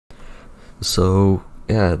So,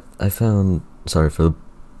 yeah, I found. Sorry for the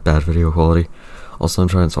bad video quality. Also, I'm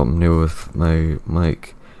trying something new with my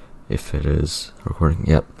mic. If it is recording,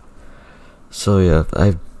 yep. So, yeah,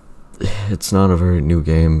 it's not a very new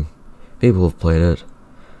game. People have played it.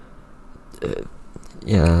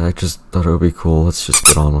 Yeah, I just thought it would be cool. Let's just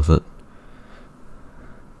get on with it.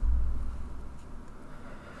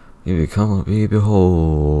 You become a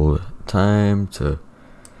behold. Time to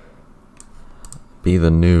be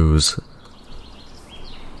the news.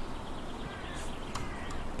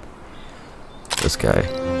 This guy.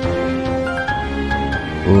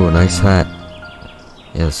 Ooh, nice hat.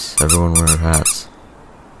 Yes, everyone wearing hats.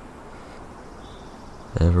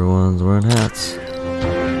 Everyone's wearing hats.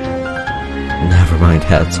 Never mind,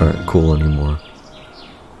 hats aren't cool anymore.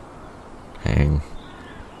 Hang.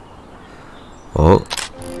 Oh.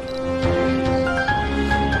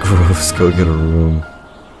 Gross, go get a room.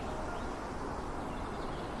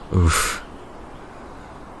 Oof.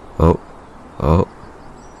 Oh. Oh.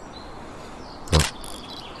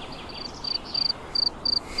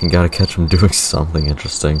 You gotta catch him doing something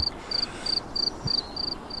interesting.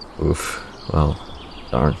 Oof. Well,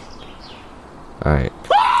 darn. Alright.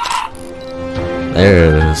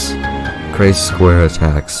 There it is. Crazy square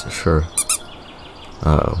attacks, sure.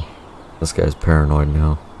 Uh-oh. This guy's paranoid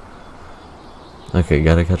now. Okay,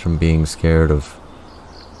 gotta catch him being scared of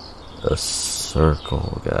a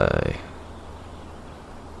circle guy.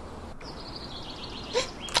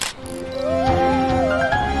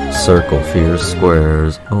 Circle fears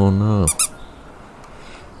squares. Oh no.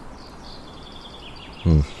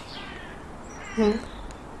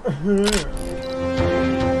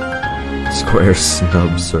 Squares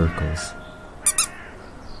snub circles.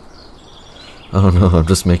 Oh no, I'm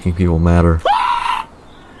just making people madder.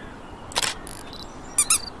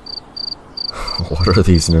 What are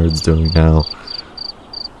these nerds doing now?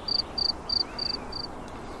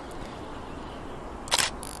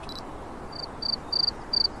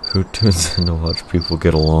 Who tunes in to watch people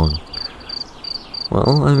get along?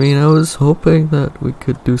 Well, I mean, I was hoping that we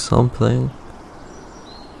could do something.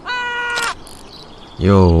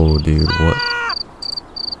 Yo, dude, what?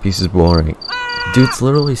 Peace is boring. Dude's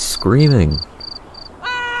literally screaming.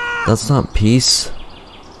 That's not peace.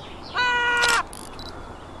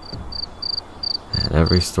 And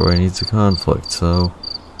every story needs a conflict, so...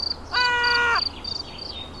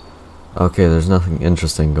 Okay, there's nothing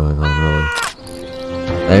interesting going on, really.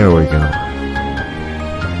 There we go.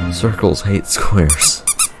 Circles hate squares.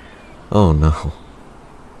 Oh no.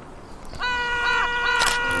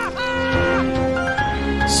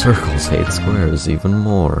 Circles hate squares even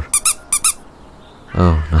more.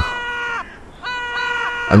 Oh no.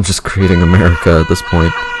 I'm just creating America at this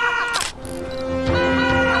point.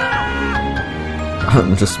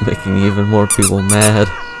 I'm just making even more people mad.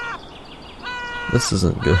 This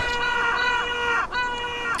isn't good.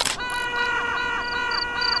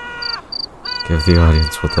 Give the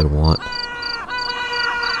audience what they want.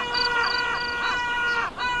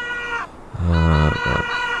 God.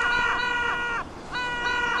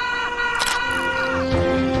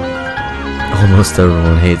 Almost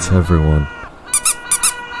everyone hates everyone.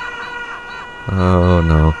 Oh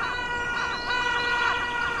no.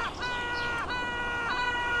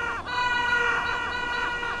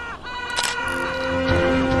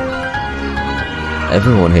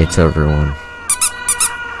 Everyone hates everyone.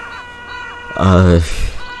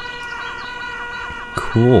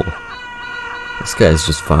 Cool. This guy's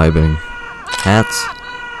just vibing. Hats?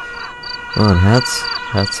 Come on, hats?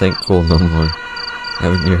 Hats ain't cool no more.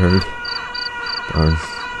 Haven't you heard? Darn.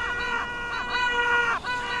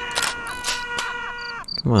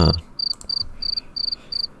 Come on.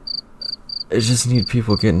 I just need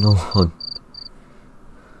people getting along.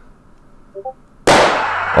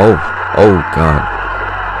 Oh god.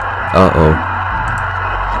 Uh-oh.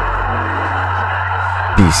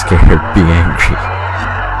 Be scared, be angry.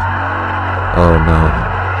 Oh no.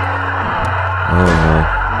 Oh no.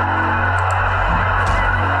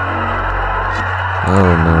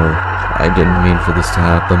 Oh no. I didn't mean for this to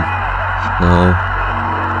happen. No.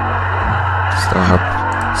 Stop.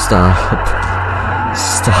 Stop.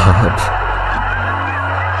 Stop.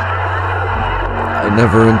 I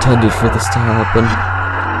never intended for this to happen.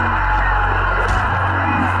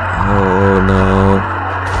 Oh no.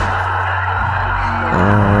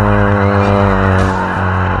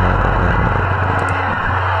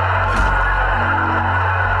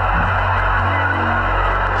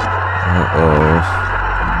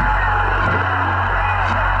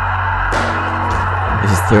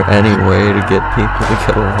 Is there any way to get people to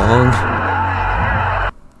get along?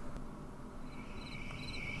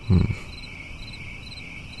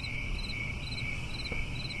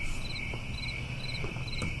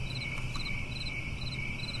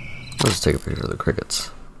 just take a picture of the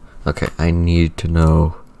crickets. Okay, I need to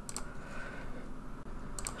know.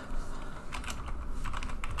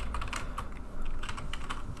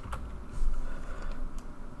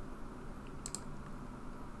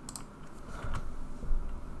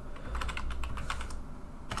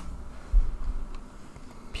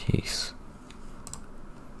 Peace.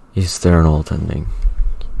 Is there an alternating?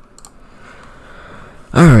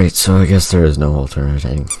 Alright, so I guess there is no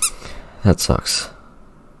alternating. That sucks.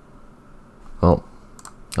 Well,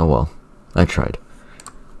 oh well. I tried.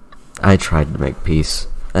 I tried to make peace.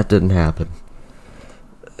 That didn't happen.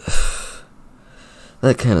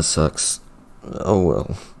 That kinda sucks. Oh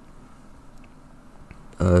well.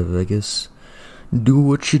 I guess do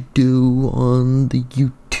what you do on the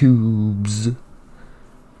YouTubes.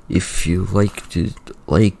 If you liked it,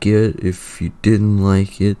 like it. If you didn't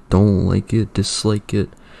like it, don't like it, dislike it.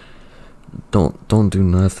 Don't do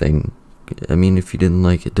nothing. I mean, if you didn't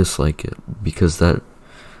like it, dislike it, because that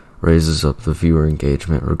raises up the viewer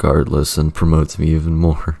engagement regardless and promotes me even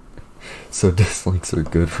more. So dislikes are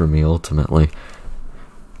good for me ultimately.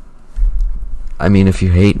 I mean, if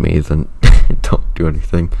you hate me, then don't do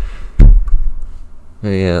anything. But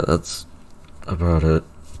yeah, that's about it.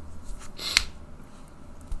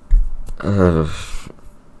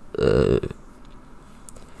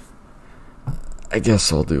 I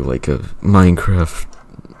guess I'll do like a Minecraft.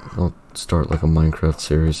 I'll start like a Minecraft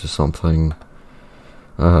series or something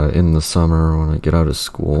in the summer when I get out of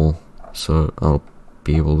school, so I'll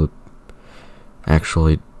be able to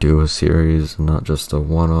actually do a series and not just a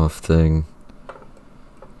one-off thing,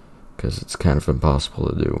 because it's kind of impossible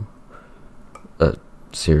to do a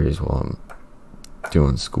series while I'm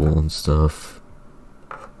doing school and stuff.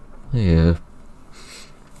 Yeah.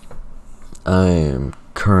 I am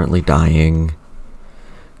currently dying.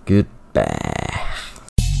 Goodbye.